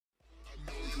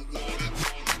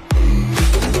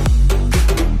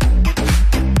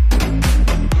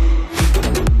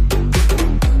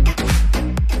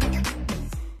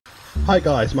Hi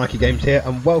guys, Mikey Games here,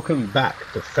 and welcome back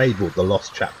to Fable The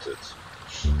Lost Chapters.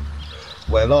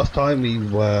 Where last time we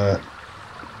were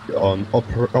on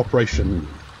Operation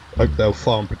Oakdale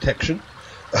Farm Protection.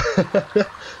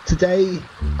 Today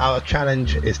our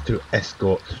challenge is to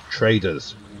escort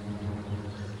traders.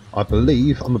 I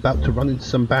believe I'm about to run into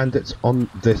some bandits on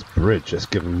this bridge. Let's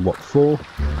give them what for.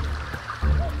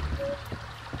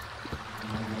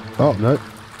 Oh no.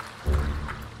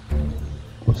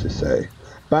 What's it say?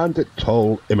 Bandit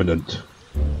toll imminent.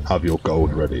 Have your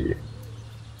gold ready.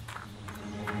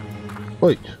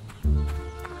 Wait.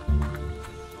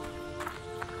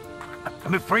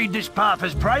 I'm afraid this path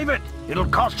is private. It'll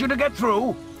cost you to get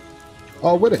through.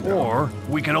 Oh, will it now? Or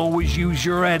we can always use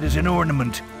your head as an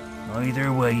ornament.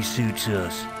 Either way suits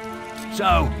us.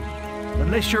 So,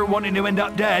 unless you're wanting to end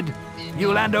up dead,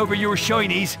 you'll hand over your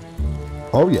shinies.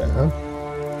 Oh yeah.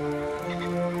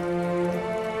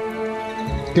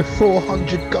 Give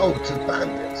 400 gold to the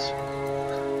bandits.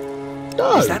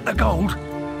 No. Is that the gold?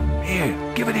 Here,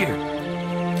 give it here.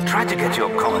 Try to get your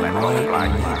comment multiplied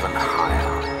even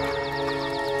higher.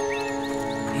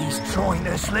 He's trying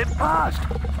to slip past.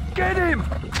 Get him!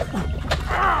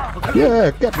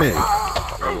 Yeah, get me.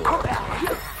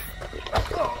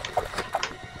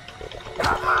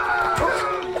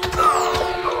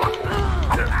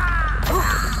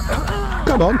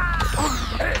 Come on.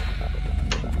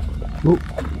 Ooh.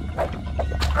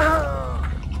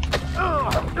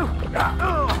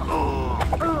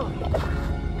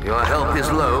 Your health is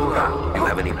low. Do you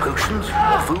have any potions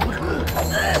or food?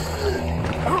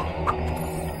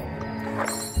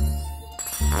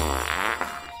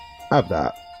 Have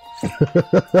that.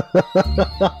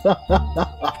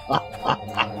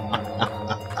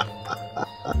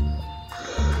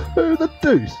 Who the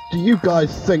deuce do you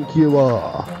guys think you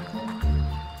are?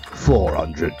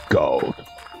 400 gold.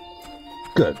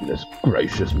 Goodness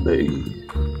gracious me.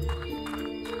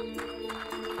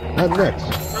 And next.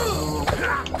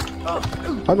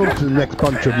 And on to the next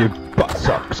bunch of you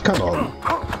buttsucks. Come on.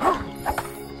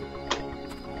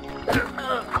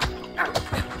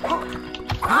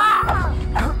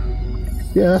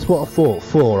 Yeah, that's what I thought.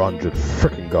 400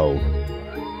 frickin' gold.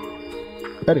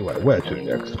 Anyway, where to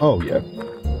next? Oh, yeah.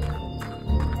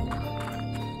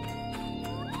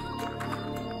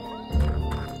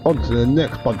 On to the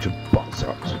next bunch of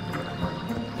buttsucks.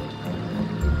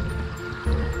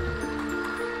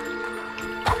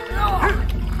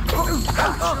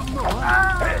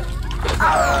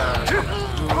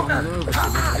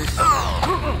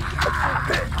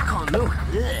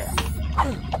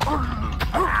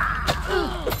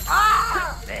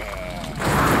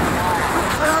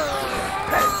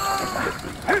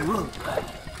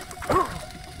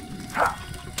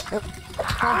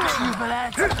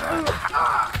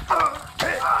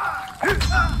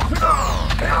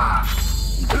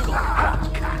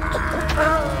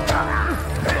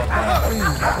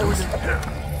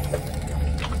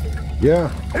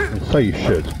 Yeah, and so you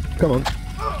should. Come on.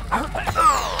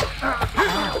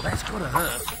 That's gotta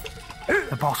hurt.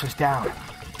 The boss is down.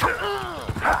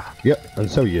 Yep, and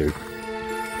so you.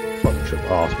 Bunch of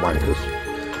arse wankers.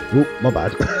 Oh, my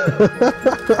bad.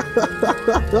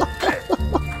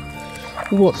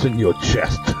 What's in your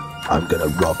chest? I'm gonna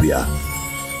rob you.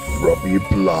 Rob you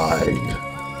blind.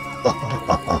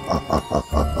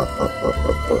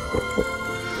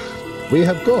 We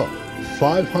have got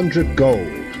 500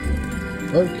 gold.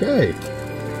 Okay.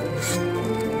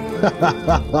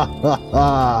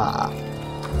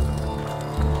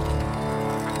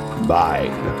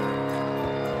 Mine.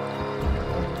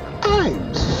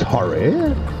 I'm sorry.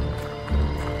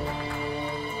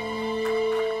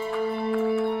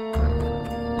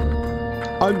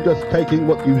 I'm just taking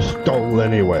what you stole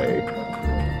anyway.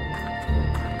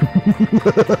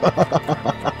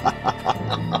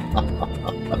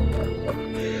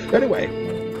 Anyway,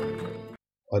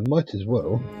 I might as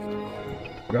well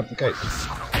grab the gate.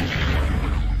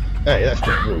 Hey, that's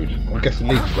just rude. I'm guessing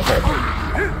these are the hot.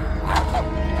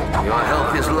 Your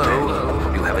health is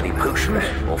low. Do you have any potions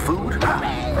or food?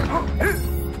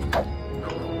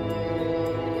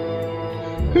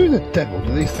 Who the devil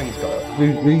do these things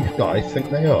these guys think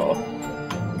they are?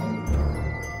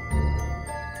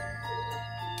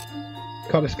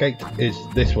 Card escape is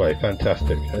this way.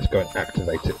 Fantastic. Let's go and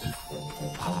activate it.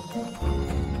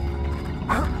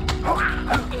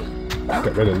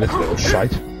 Get rid of this little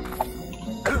shite.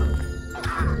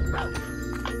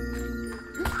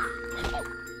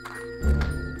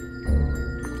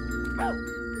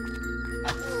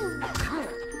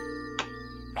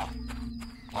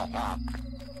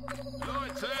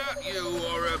 Lights out, you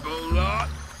horrible lot!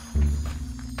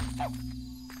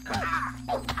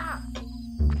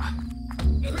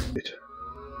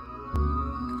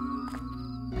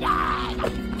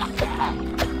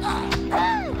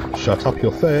 Shut up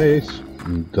your face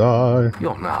and die.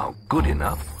 You're now good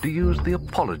enough to use the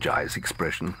apologize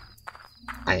expression.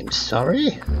 I'm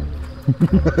sorry?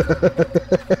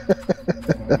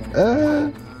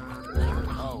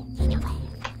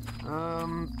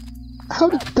 How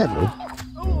the devil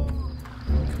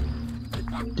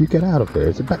do you get out of here?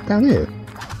 Is it back down here?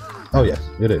 Oh yes,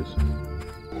 it is.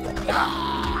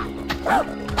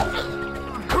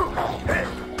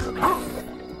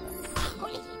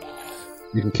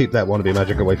 You can keep that wannabe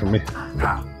magic away from me.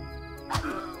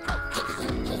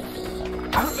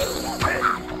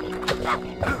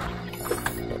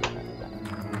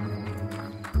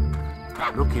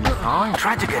 Looking fine.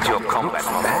 Try to get your combat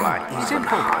model right.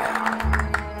 Simple.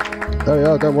 Oh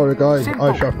yeah, don't worry guys, Simple.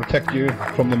 I shall protect you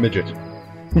from the midget.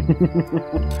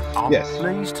 I'm Yes.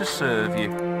 pleased to serve you.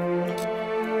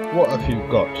 What have you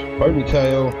got?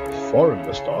 Ponytail, foreign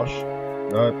moustache?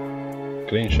 No.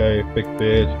 Clean shave, big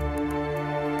beard.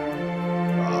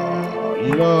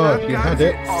 No, if you had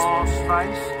it.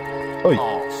 Oi.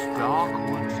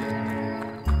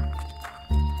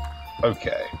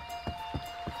 Okay.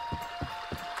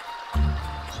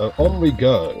 So on we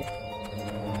go.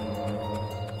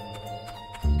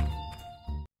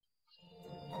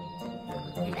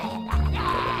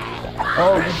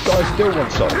 Oh, you guys still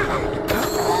want some?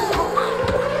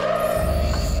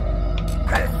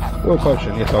 Well,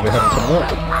 potion, yes, I'll be having some of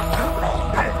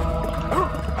that.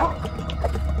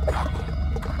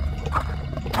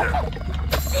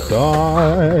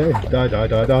 Die, die, die,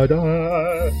 die, die,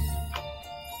 die.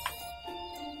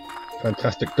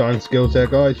 Fantastic dying skills there,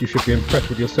 guys. You should be impressed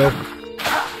with yourself.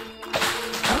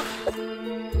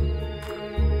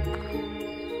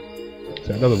 Is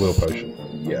that another wheel potion?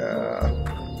 Yeah.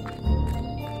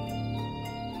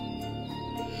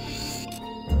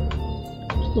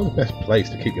 It's not the best place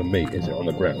to keep your meat, is it, on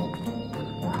the ground?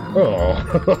 Oh.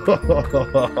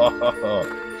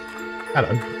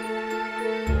 Hello.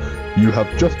 You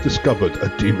have just discovered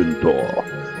a demon door.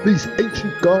 These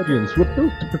ancient guardians were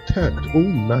built to protect all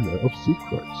manner of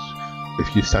secrets.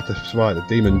 If you satisfy the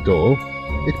demon door,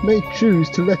 it may choose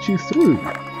to let you through.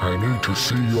 I need to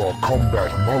see your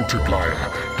combat multiplier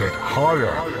get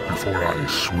higher before I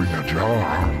swing a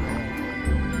jar.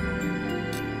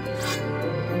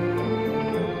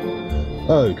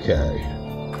 Okay.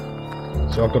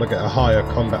 So I've got to get a higher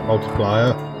combat multiplier.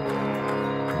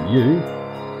 You,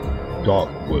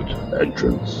 Darkwood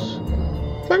entrance.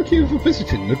 Thank you for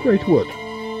visiting the Great Wood.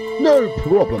 No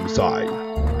problem, sign.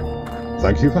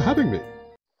 Thank you for having me.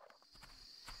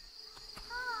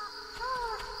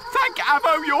 Thank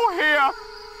Avo you're here!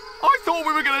 I thought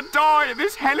we were going to die in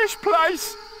this hellish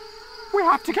place! We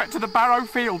have to get to the Barrow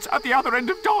Fields at the other end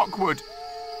of Darkwood.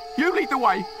 You lead the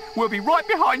way, we'll be right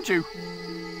behind you.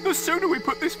 The sooner we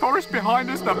put this forest behind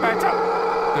us, the better.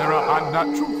 There are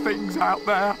unnatural things out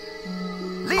there.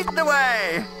 Lead the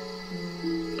way!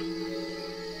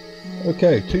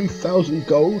 Okay, 2,000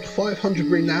 gold, 500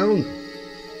 renown.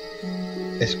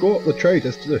 Escort the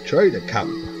traders to the trader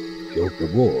camp. Guild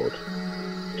reward,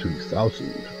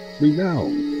 2,000.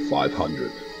 Renown,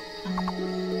 500.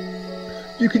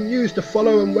 You can use the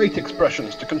follow and wait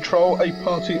expressions to control a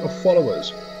party of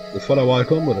followers. The follow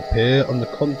icon will appear on the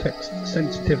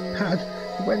context-sensitive pad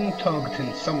when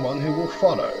targeting someone who will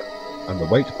follow, and the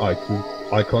wait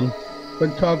icon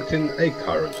when targeting a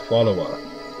current follower.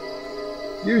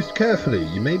 Used carefully,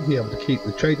 you may be able to keep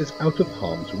the traders out of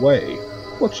harm's way.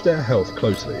 Watch their health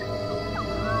closely. In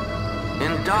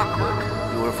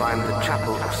Darkwood, you will find the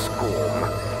Chapel of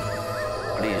Scorn.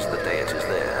 Please the deities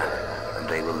there, and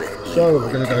they will lift So evil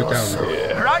we're going to into go your down soul.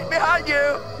 here. Right behind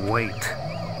you!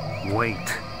 Wait.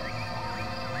 Wait.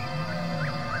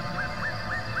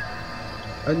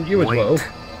 And you as Wait. well.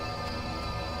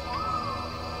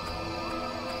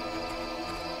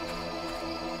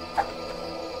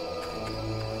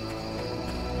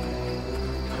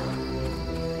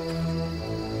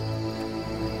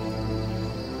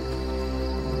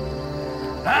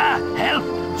 Ah,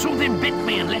 help! Something bit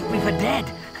me and left me for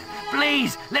dead.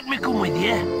 Please, let me come with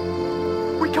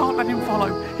you. We can't let him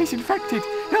follow. He's infected.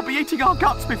 He'll be eating our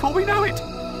guts before we know it.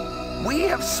 We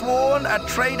have sworn a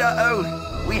trader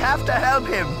oath. We have to help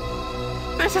him.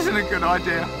 This isn't a good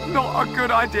idea. Not a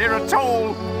good idea at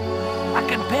all. I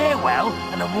can pay well,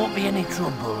 and there won't be any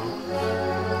trouble.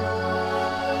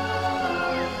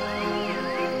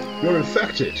 You're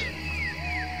infected.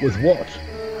 With what?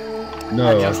 I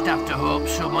No, just have to hope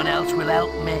someone else will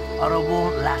help me, or I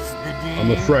won't last the day.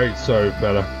 I'm afraid so,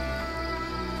 Bella.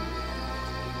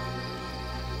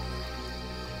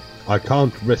 I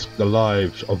can't risk the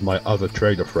lives of my other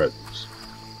trader friends.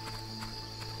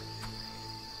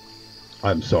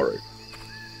 I'm sorry.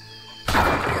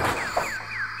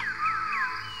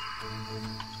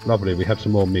 Lovely, we have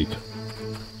some more meat.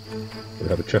 We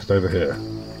have a chest over here.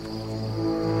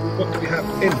 What do we have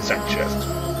in that chest?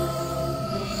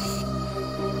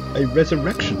 A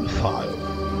resurrection file.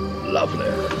 Lovely.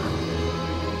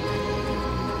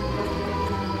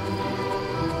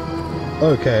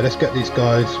 Okay, let's get these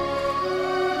guys.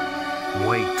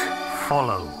 Wait,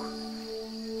 follow.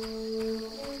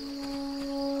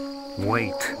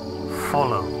 Wait,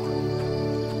 follow.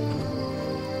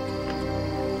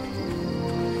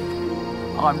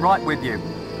 I'm right with you.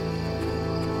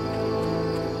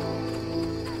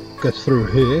 Get through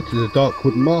here to the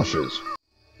Darkwood Marshes.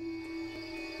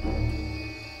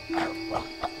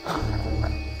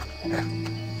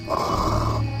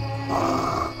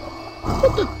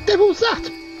 What the devil's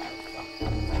that?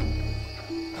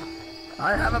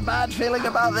 I have a bad feeling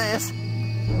about this.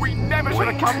 We never should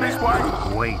have come this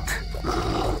way. Wait.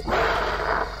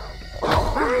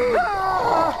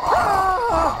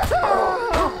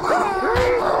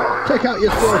 Take out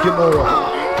your sword, you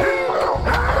moron!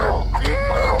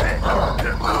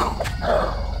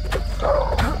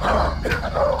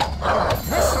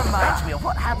 This reminds me of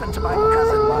what happened to my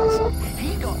cousin once.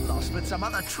 He got lost with some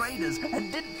other traders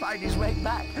and didn't find his way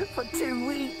back for 2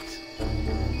 weeks.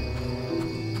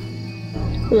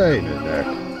 Plain in there.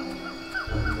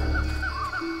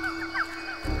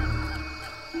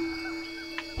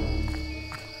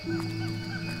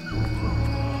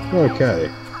 Okay.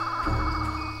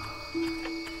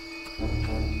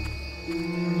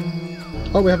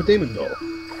 Oh, we have a demon door.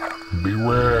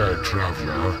 Beware,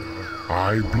 traveler.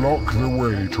 I block the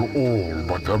way to all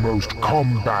but the most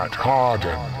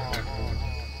combat-hardened.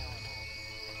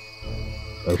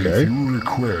 Okay. If you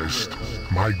request,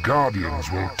 my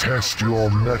guardians will test your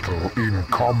mettle in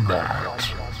combat.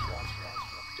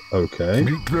 Okay.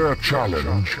 Meet their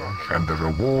challenge, and the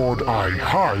reward I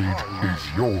hide is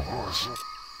yours.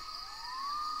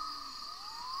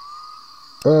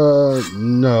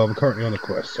 No, I'm currently on a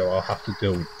quest, so I'll have to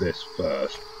deal with this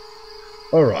first.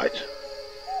 Alright.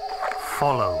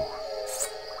 Follow.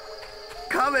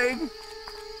 Coming!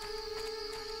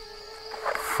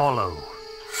 Follow.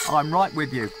 I'm right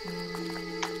with you.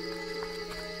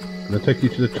 I'm going to take you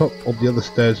to the top of the other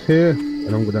stairs here,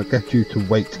 and I'm going to get you to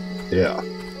wait here.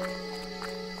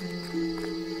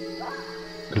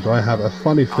 Because I have a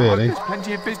funny feeling... There's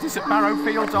plenty of business at Barrow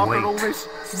Fields after Wait. all this.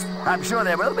 I'm sure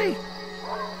there will be.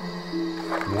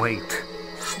 Wait.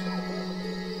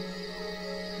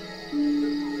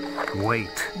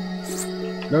 Wait.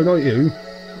 No, not you.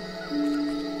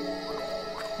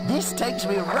 This takes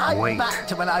me right Wait. back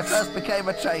to when I first became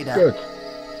a trader. Good.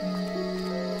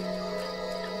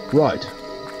 Right.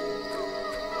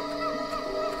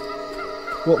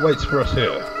 What waits for us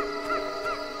here?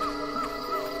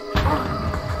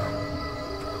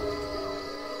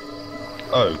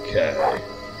 Okay.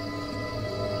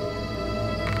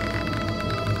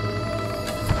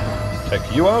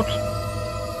 Take you out.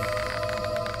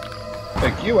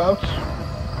 Take you out.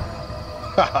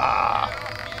 Haha.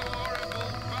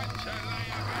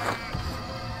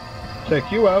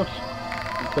 Take you out.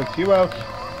 Take you out.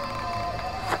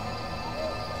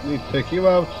 Need to take you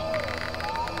out.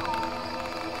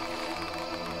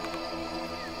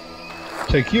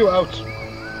 Take you out.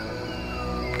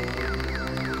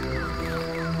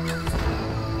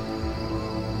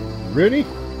 Really?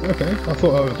 Okay, I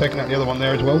thought I was taking out the other one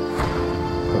there as well.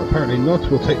 But apparently not.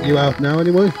 We'll take you out now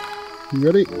anyway. You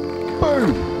ready?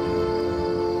 Boom!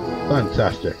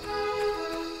 Fantastic.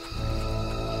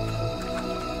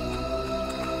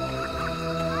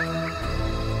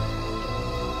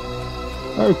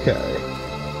 Okay.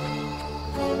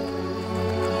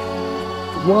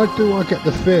 Why do I get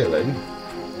the feeling,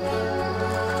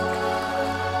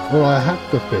 or I had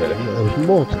the feeling that there was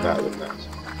more to that than that?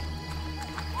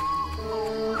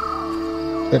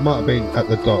 It might have been at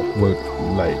the Darkwood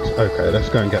Lake. Okay, let's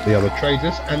go and get the other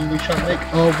traders and we shall make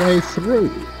our way through.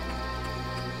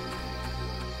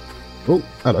 Oh,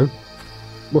 hello.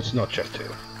 What's in our chest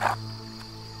here?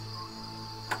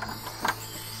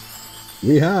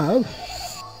 We have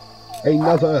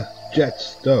another jet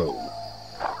stone.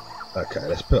 Okay,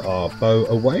 let's put our bow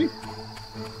away.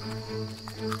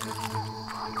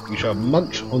 We shall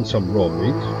munch on some raw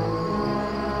meat,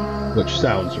 which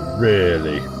sounds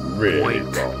really Wait.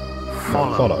 wrong.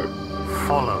 Follow. Follow.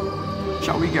 Follow.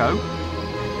 Shall we go?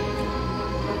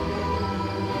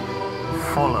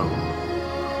 Follow.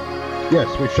 Yes,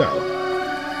 we shall.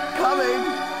 Coming!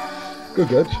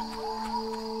 Good.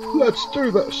 Let's do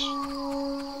this.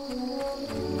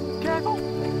 Careful!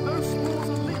 Those spores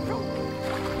are lethal!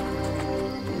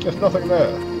 There's nothing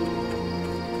there.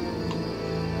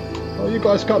 Are you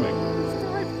guys coming?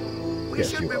 We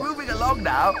Yes, should you be are. moving along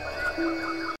now.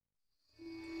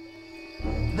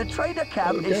 The trader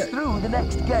camp is Okay. through the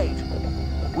next gate.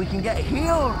 We can get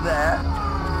healed there.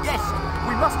 Yes,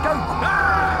 we must go.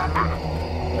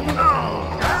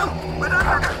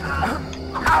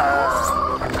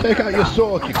 Take out your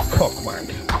sword, you cockwank.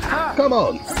 Come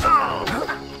on.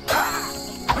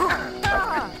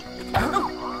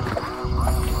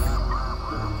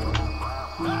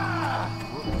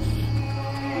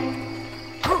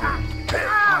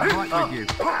 I'm right with you.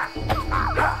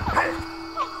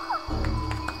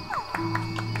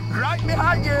 Right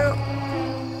behind you.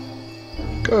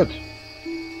 Good.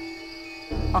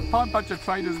 A fine bunch of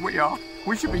traders we are.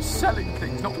 We should be selling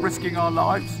things, not risking our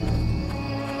lives.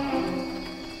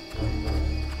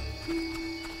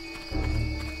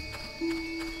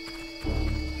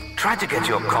 Try to get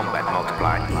your combat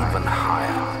multiplier even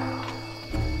higher.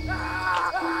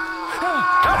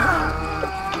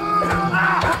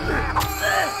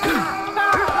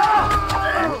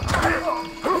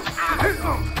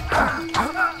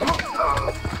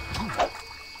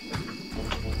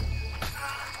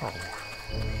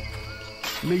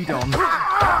 Lead on.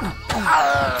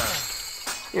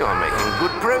 You are making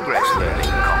good progress learning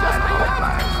combat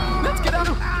multipliers. Let's get out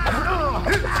of...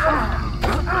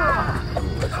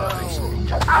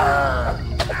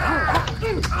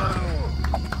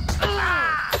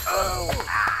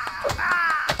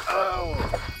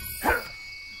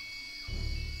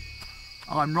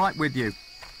 I'm right with you.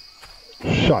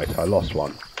 Shite, I lost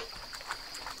one.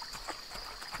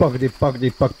 Buggity,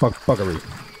 buggity, buggery.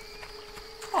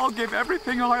 I'll give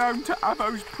everything I own to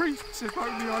Avo's priests if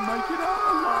only I make it out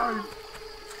alive.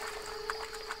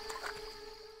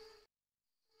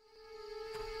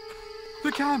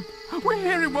 The camp! We're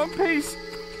here in one piece!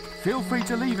 Feel free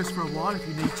to leave us for a while if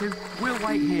you need to. We'll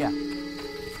wait here.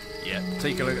 Yeah,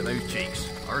 take a look at those cheeks.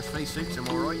 Earthface suits, am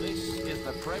I right? This is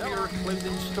the premier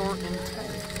clothing store in town.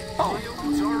 Oh,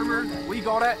 armor, we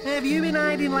got it. Have you been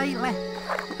hiding lately?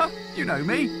 You know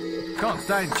me. Can't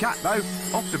stay and chat though.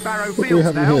 Off to Barrow What do we Fields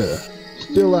have now. here?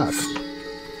 Steel axe.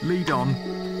 Lead on.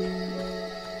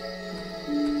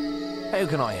 How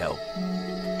can I help?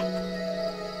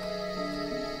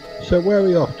 So where are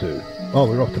we off to? Oh,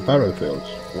 we're off to Barrowfields.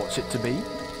 What's it to be?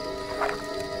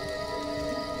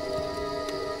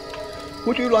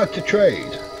 Would you like to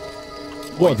trade?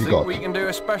 What have you got? We can do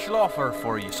a special offer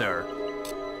for you, sir.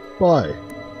 Buy.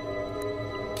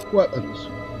 Weapons.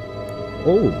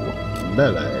 Oh,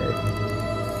 melee.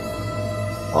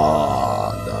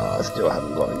 Ah, no, I still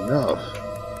haven't got enough.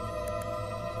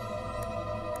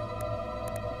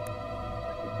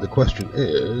 The question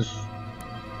is...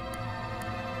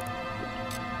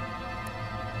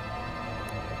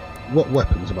 what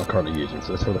weapons am I currently using?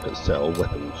 So let's have a look at sell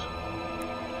weapons.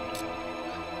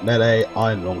 Melee,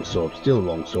 iron longsword, steel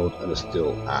longsword, and a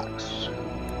steel axe.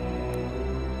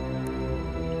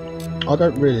 I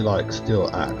don't really like steel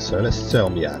axe, so let's sell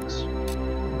me axe.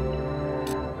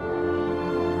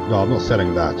 No, I'm not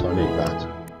selling that, I need that.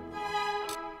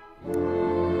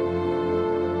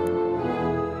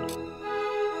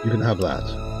 You can have that.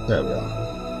 There we are.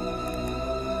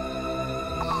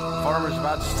 Farmers have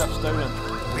had stuff stolen.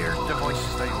 Weird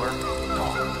devices they were.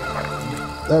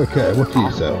 Okay, what do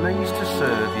you sell? Pleased to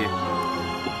serve you.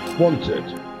 Wanted.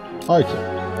 Item.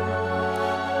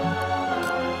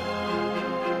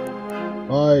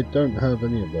 I don't have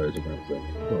any of those, I don't think.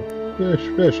 Oh,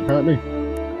 fish, apparently.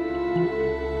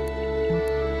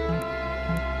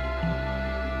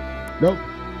 Nope.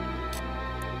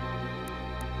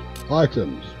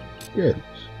 Items. Gifts.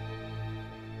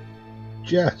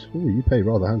 Jet. Ooh, you pay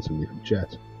rather handsomely for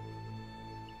jet.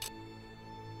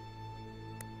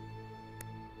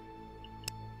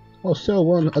 I'll sell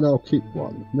one and I'll keep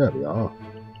one. There we are.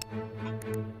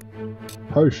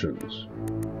 Potions.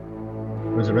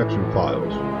 Resurrection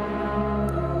files.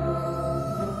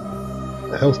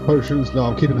 Health potions, no,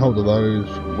 I'm keeping hold of those.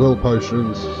 Will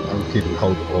potions, I'm keeping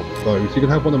hold of those. You can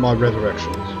have one of my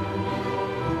resurrections.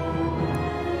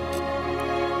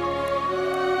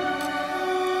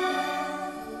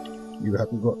 You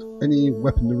haven't got any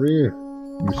weaponry.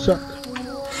 You suck.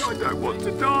 I don't want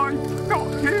to die.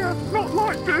 Not here. Not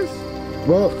like this.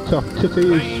 Well, tough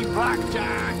titties. Hey,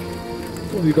 Blackjack.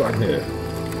 What have you got in here?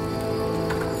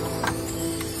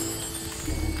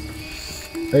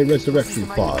 A resurrection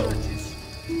file.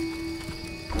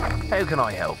 How can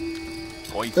I help?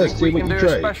 I Let's think see we what can you do a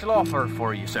trade. special offer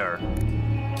for you, sir.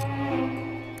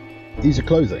 Easy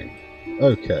clothing.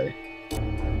 Okay.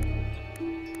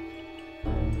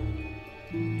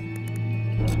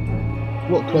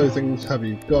 What clothings have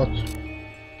you got?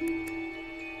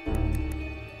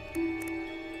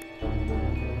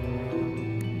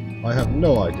 I have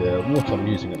no idea what I'm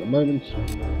using at the moment.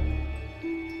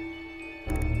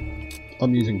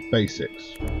 I'm using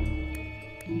basics.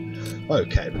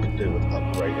 Okay, we can do with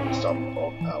upgrading some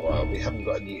of our... we haven't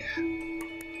got any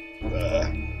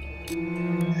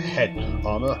head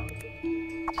armour.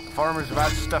 Farmers have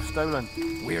had stuff stolen.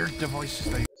 Weird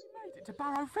devices they... Made it to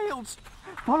Barrow Fields.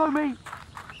 Follow me.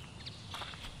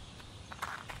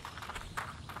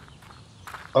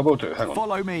 I will do, hang on.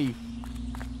 Follow me.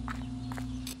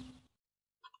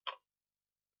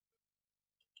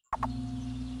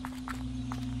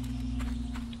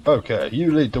 Okay,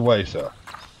 you lead the way, sir.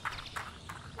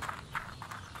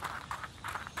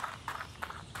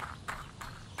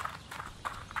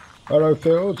 Barrow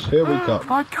Fields, here we come.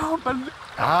 I can't believe...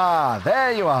 Ah,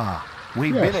 there you are.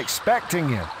 We've Yes. been expecting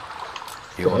you.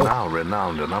 You are now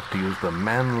renowned enough to use the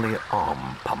manly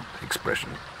arm pump expression.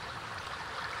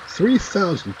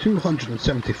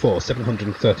 3,274,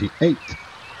 738.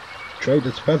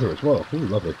 Traders feather as well. Ooh,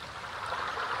 lovely.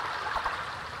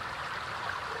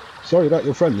 Sorry about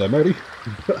your friend there, matey.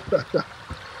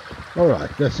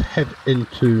 Alright, let's head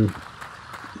into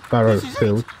Barrow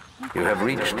Field. You have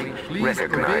reached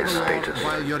recognized status.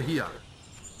 while you're here.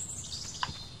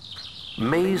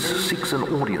 Maze seeks an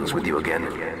audience with you again.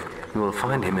 You will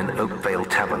find him in Oakvale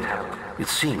Tavern. It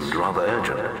seemed rather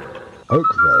urgent.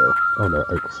 Oakvale? Oh no,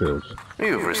 Oakfield.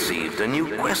 You've received a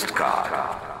new quest card.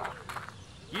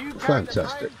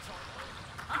 Fantastic.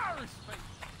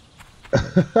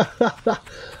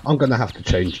 I'm going to have to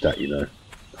change that, you know.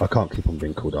 I can't keep on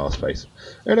being called Arseface.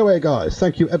 Anyway, guys,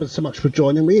 thank you ever so much for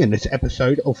joining me in this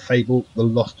episode of Fable The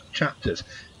Lost Chapters.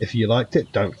 If you liked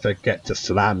it, don't forget to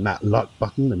slam that like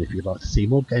button. And if you'd like to see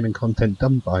more gaming content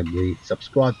done by me,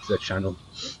 subscribe to the channel.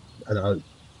 And I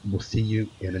will see you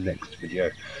in the next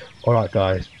video. Alright,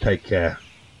 guys, take care.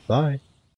 Bye.